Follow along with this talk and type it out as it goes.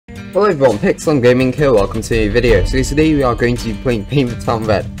Hello everyone, Pixelem Gaming here, welcome to a new video. So today we are going to be playing Paint the Town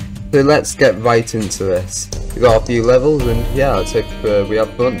Red. So let's get right into this. We got a few levels and yeah, let's hope we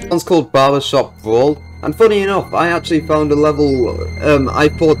have fun. One's called Barbershop Brawl, and funny enough, I actually found a level, I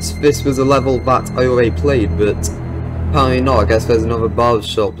thought this was a level that I already played, but apparently not. I guess there's another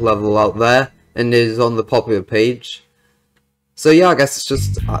Barbershop level out there, and it is on the popular page. So yeah, I guess it's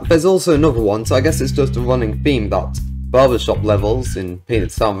just, there's also another one, so I guess it's just a running theme that Barbershop levels in Paint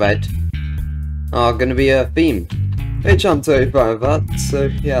the Town Red are gonna be a theme. Which I'm totally fine with that, so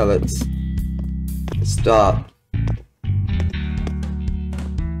yeah, let's start.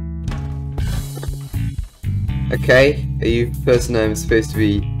 Okay, are you the person I'm supposed to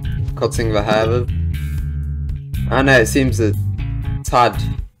be cutting the hair of? I know, it seems a tad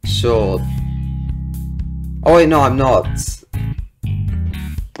short. Oh wait, no, I'm not.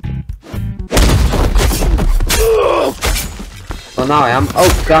 Oh, now I am.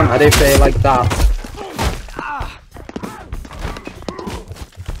 Oh, damn, I didn't say it like that.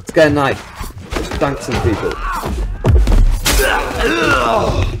 Let's get a knife. Let's dank some people.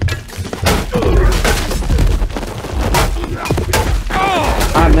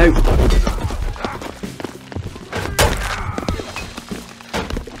 Ah, no.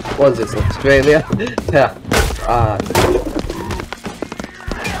 What is this, Australia? Yeah.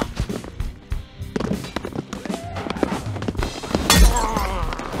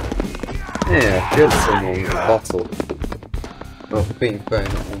 Yeah, good someone with a bottle. Oh, being thrown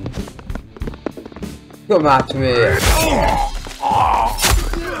at them. Come at me!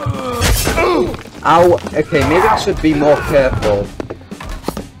 Ow! Okay, maybe I should be more careful.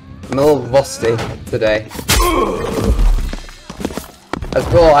 I'm a little rusty today. I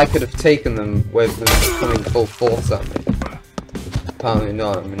thought I could have taken them with them coming full force at me. Apparently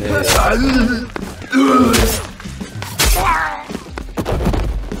not, I'm an idiot.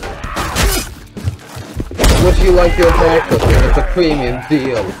 Would you like your haircut? It's a premium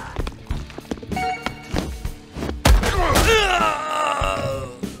deal.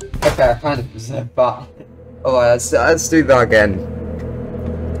 Okay, I kind of deserve that. Alright, let's do that again.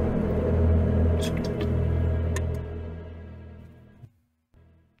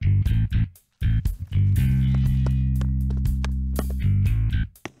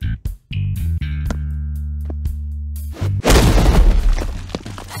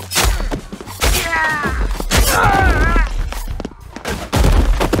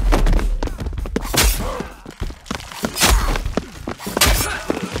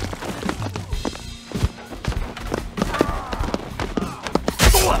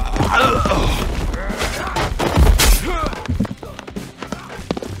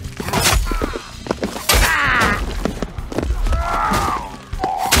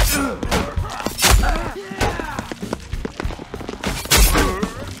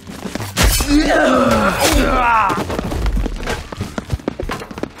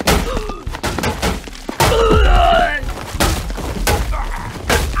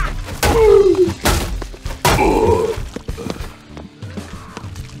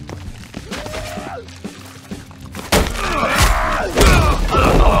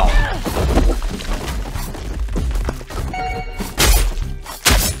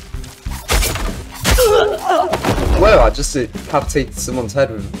 Whoa, I just decapitated someone's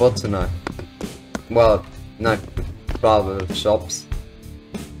head with a butter knife. Well, no, barber shops.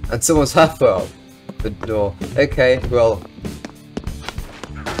 And someone's head fell out the door. Okay, well.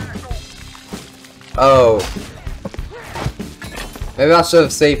 Oh. Maybe I should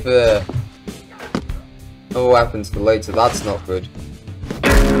have saved the other weapons for later, that's not good.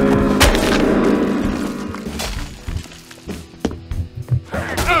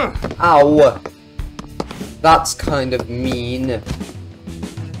 Ow! That's kind of mean.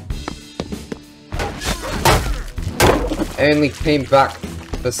 I only came back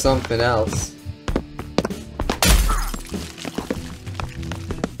for something else.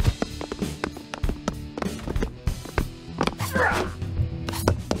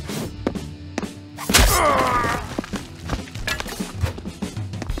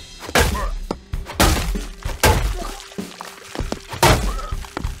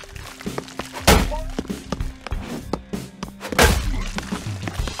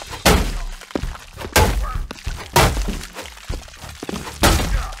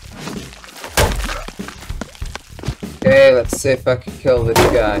 Okay, let's see if I can kill this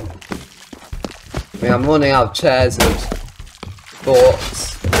guy. I mean, I'm running out of chairs and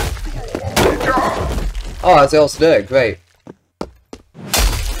thoughts. Oh, that's also doing great.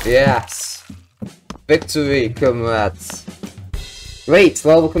 Yes. Victory, comrades. Great,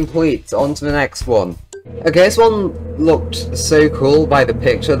 level complete. On to the next one. Okay, this one looked so cool by the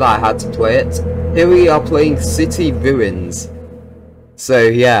picture that I had to play it. Here we are playing City Ruins. So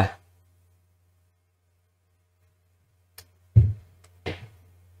yeah.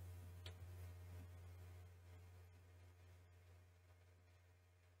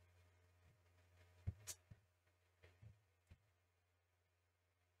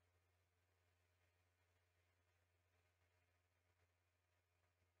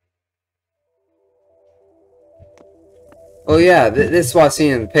 Well, yeah, this is what I've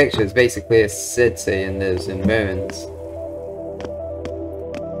seen in the pictures. Basically, a city and there's in ruins.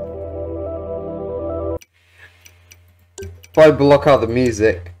 Probably block out the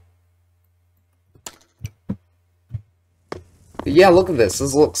music. But yeah, look at this.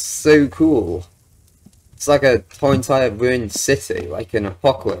 This looks so cool. It's like a whole entire ruined city, like an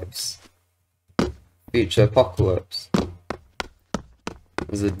apocalypse. Future apocalypse.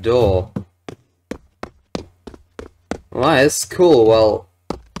 There's a door. Alright, it's cool. Well,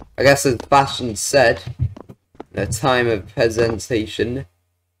 I guess as Bastion said, in a time of presentation,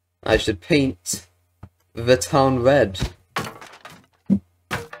 I should paint the town red.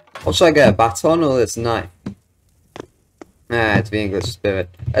 What should I get, a baton or this knife? Ah, it's the English spirit.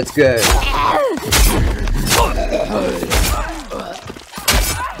 Let's go!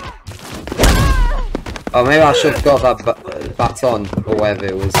 Oh, maybe I should have got that baton, or whatever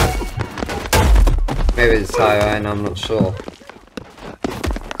it was. Maybe it's Tyrone, I'm not sure.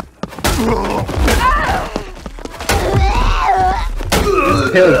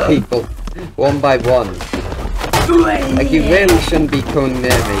 Just killing people, one by one. Like, you really shouldn't be coming near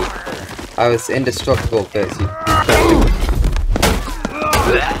me. I was indestructible first, you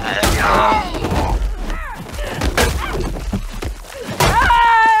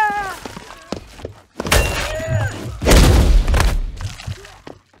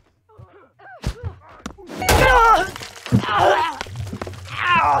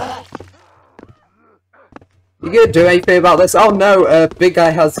You gonna do anything about this? Oh no, big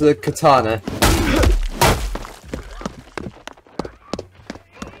guy has the katana.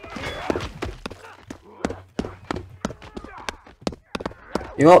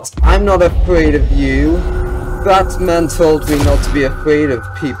 You know what? I'm not afraid of you. That man told me not to be afraid of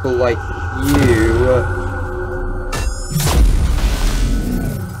people like you.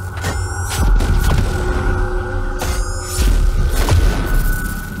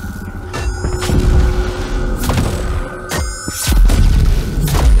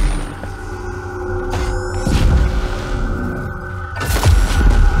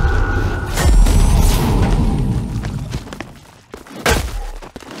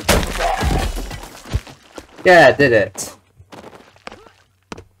 Yeah, I did it.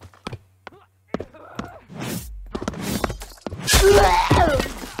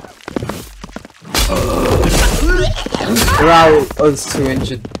 Allow us to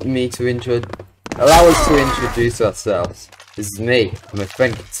introduce ourselves. This is me, my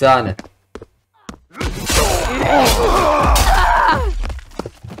friend Katana.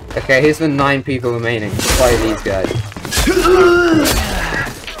 Okay, here's the 9 people remaining. Fight these guys.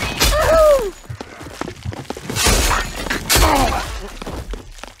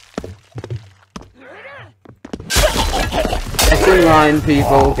 Get in line,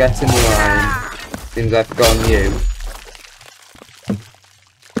 people, get in line. Seems I've forgotten you.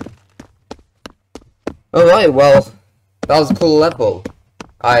 Alright, well, that was a cool level.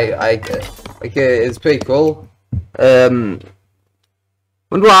 It's pretty cool. Wonder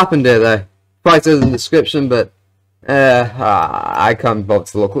what happened here though. Price is in the description, but I can't bother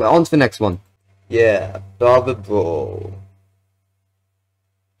to look. On to the next one. Yeah, Barbershop Brawl.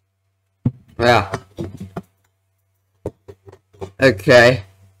 Yeah. Okay.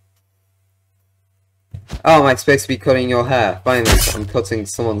 Oh, am I supposed to be cutting your hair? Finally, I'm cutting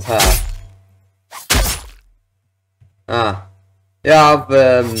someone's hair. Ah. You have,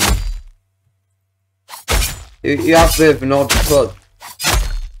 you have a bit of an odd cut.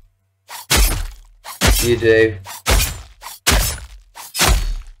 You do.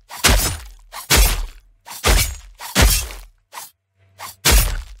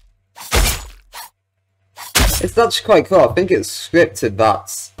 It's actually quite cool. I think it's scripted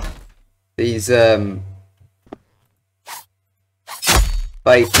that these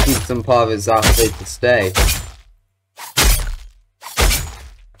like keep some part of his after to stay.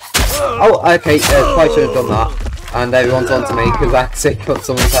 Oh, okay, probably should have done that. And everyone's on to me because I actually cut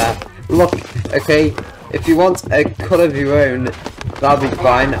someone's hair. Look, okay, if you want a cut of your own, that'll be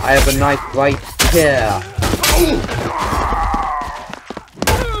fine. I have a knife right here.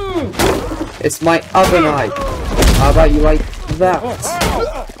 It's my other knife. How about you like that?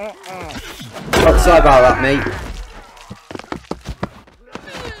 Oh, sorry about that, mate.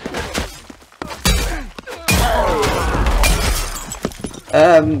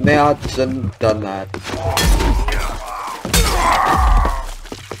 May I shouldn't have done that.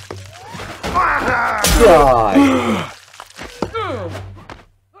 Die!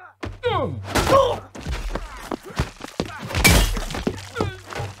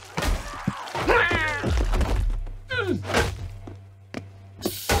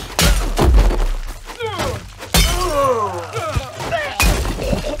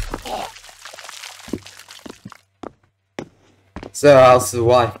 So, how's the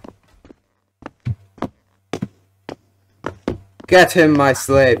wife? Get him, my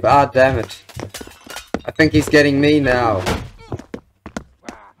slave. Ah, damn it. I think he's getting me now.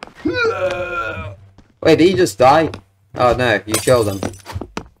 Wait, did he just die? Oh no, you killed him.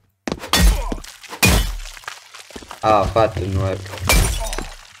 Oh, that didn't work.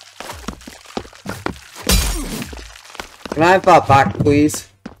 Can I have that back, please?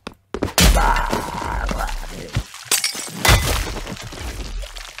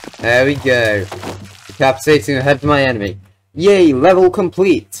 There we go. Decapitating the head of my enemy. Yay, level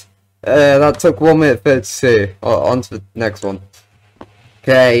complete. That took 1 minute 32. On to the next one.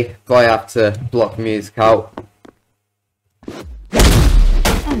 Okay, but I have to block music out.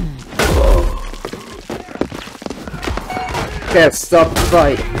 Okay, stop the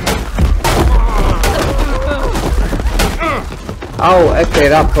fight. Oh, okay,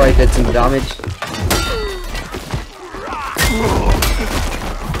 that probably did some damage.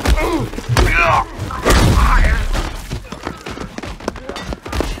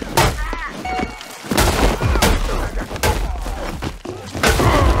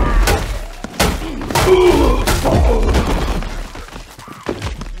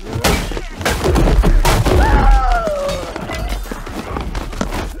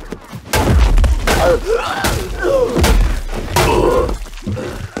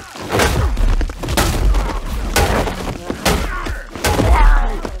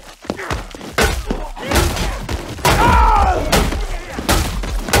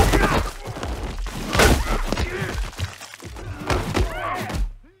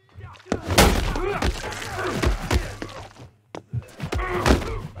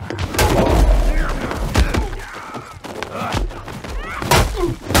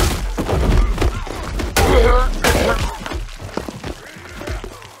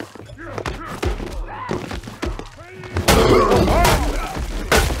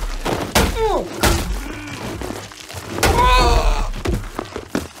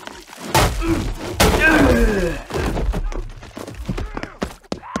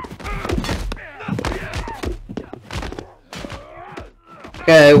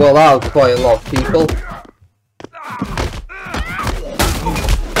 Okay, well that was quite a lot of people.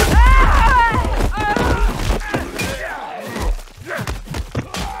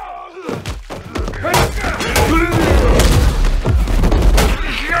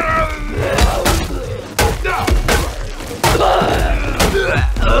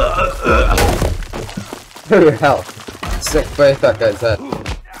 Who the hell? Sick face that guy's head.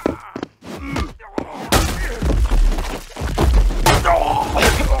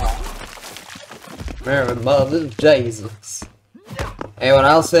 Mary Mother Jesus. Anyone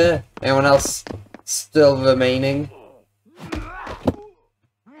else here? Anyone else still remaining?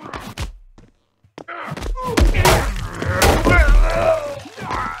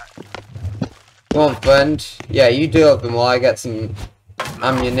 Come on, friend. Yeah, you deal with them while I get some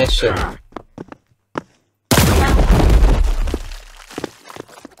ammunition.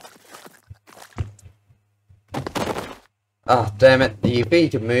 Ah, oh, damn it. You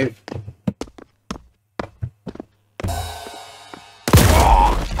need to move.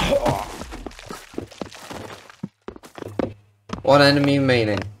 One enemy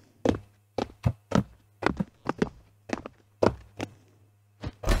remaining.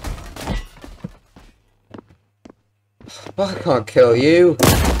 I can't kill you.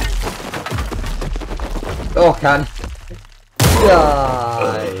 Oh, I can.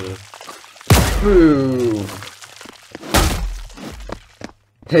 Die. Boom.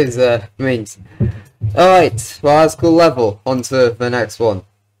 His means. Alright, well that's a cool level. On to the next one.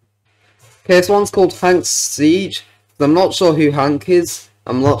 Okay, this one's called Hank's Siege. I'm not sure who Hank is.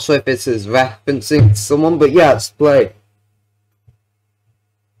 I'm not sure if this is referencing to someone, but yeah, let's play.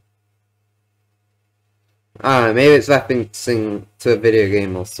 I don't know, maybe it's referencing to a video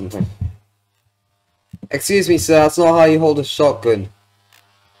game or something. Excuse me, sir, that's not how you hold a shotgun.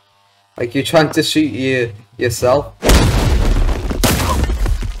 Like you're trying to shoot yourself.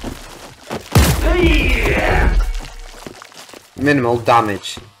 Minimal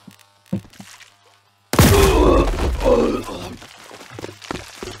damage.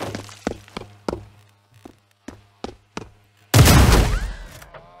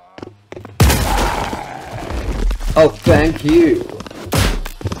 Oh, thank you.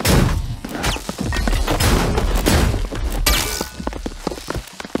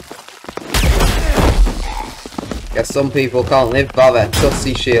 Guess some people can't live by their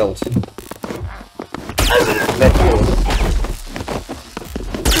trusty shield.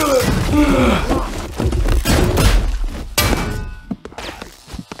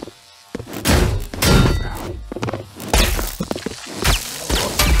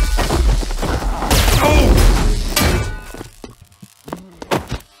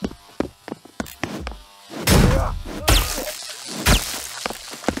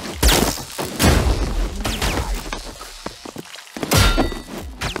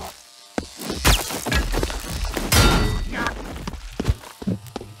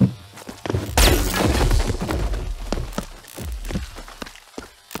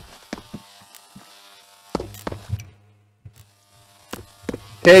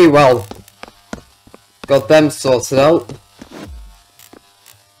 Okay, well, got them sorted out.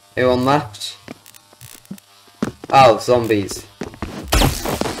 Anyone left? Oh, zombies.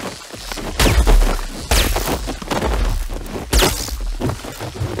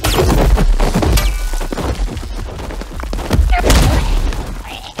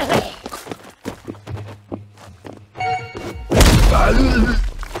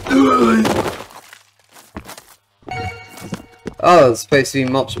 Oh, there's supposed to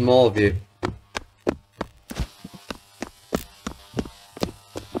be much more of you.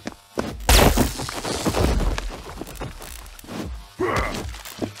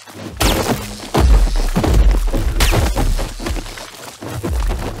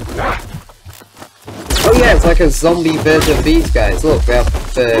 Oh yeah, it's like a zombie version of these guys. Look, they have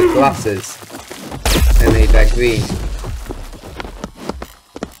glasses. And they're green.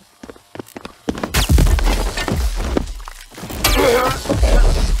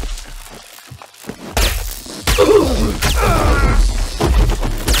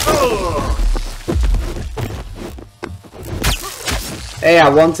 Hey, I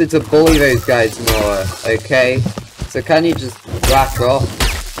wanted to bully those guys more, okay? So can you just back off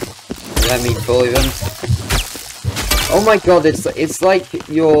and let me bully them? Oh my god, it's like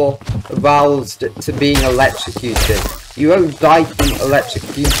you're aroused to being electrocuted. You won't die from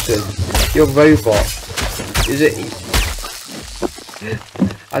electrocution. You're a robot. Is it?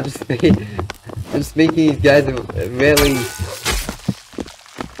 I'm just making these guys really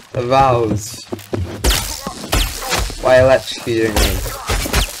aroused by electrocuting them.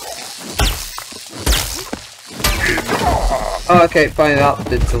 Oh, okay, fine, that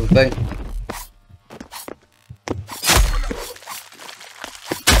did something.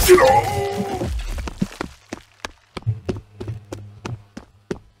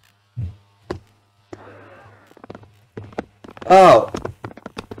 Oh.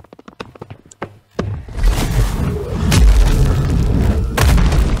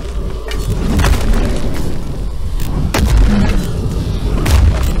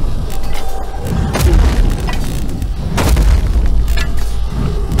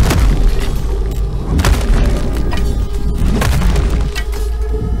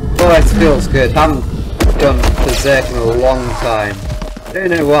 Oh, it feels good. Haven't done Berserk in a long time. I don't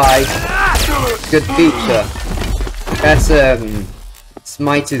know why. Good feature. Guess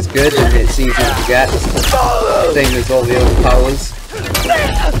Smite is good and it's easy to get. Same as all the other powers.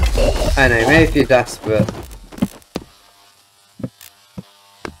 I know, maybe if you're desperate.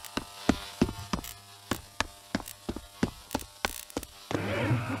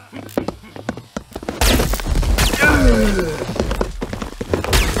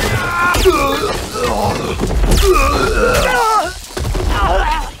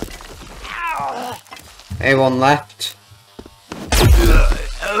 Anyone left?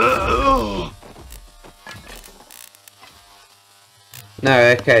 No,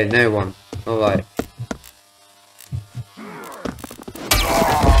 okay, no one. Alright.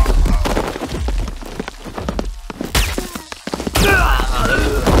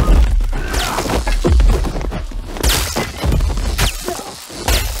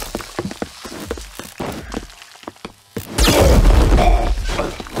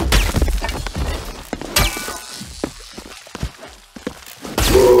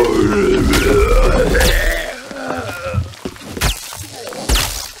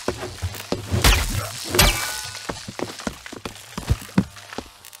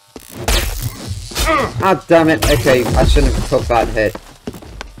 Ah, damn it. Okay, I shouldn't have took that hit.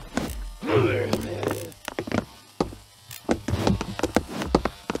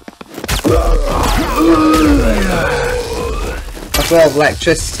 I feel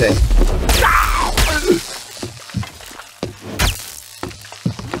electricity.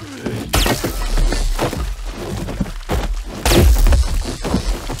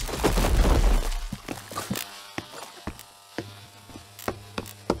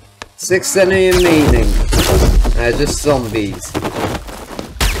 6 enemy meaning. Just zombies.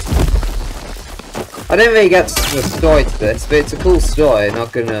 I don't really get the story to this, but it's a cool story.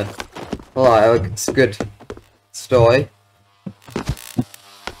 Not gonna lie, it's a good story.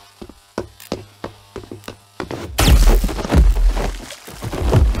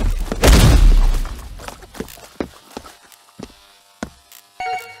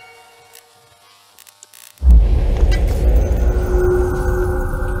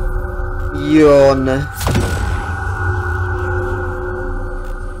 Yawn.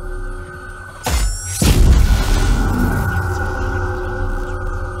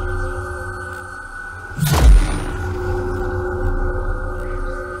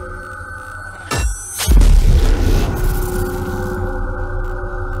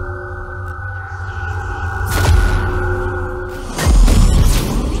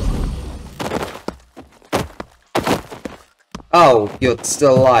 Oh, you're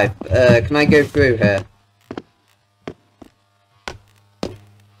still alive. Can I go through here?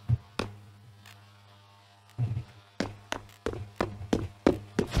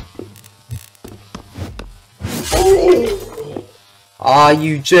 Are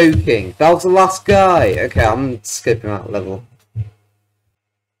you joking? That was the last guy. Okay, I'm skipping that level.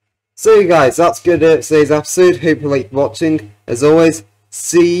 So guys, that's good for today's episode. Hope you liked watching. As always,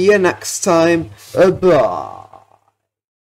 see you next time. Bye.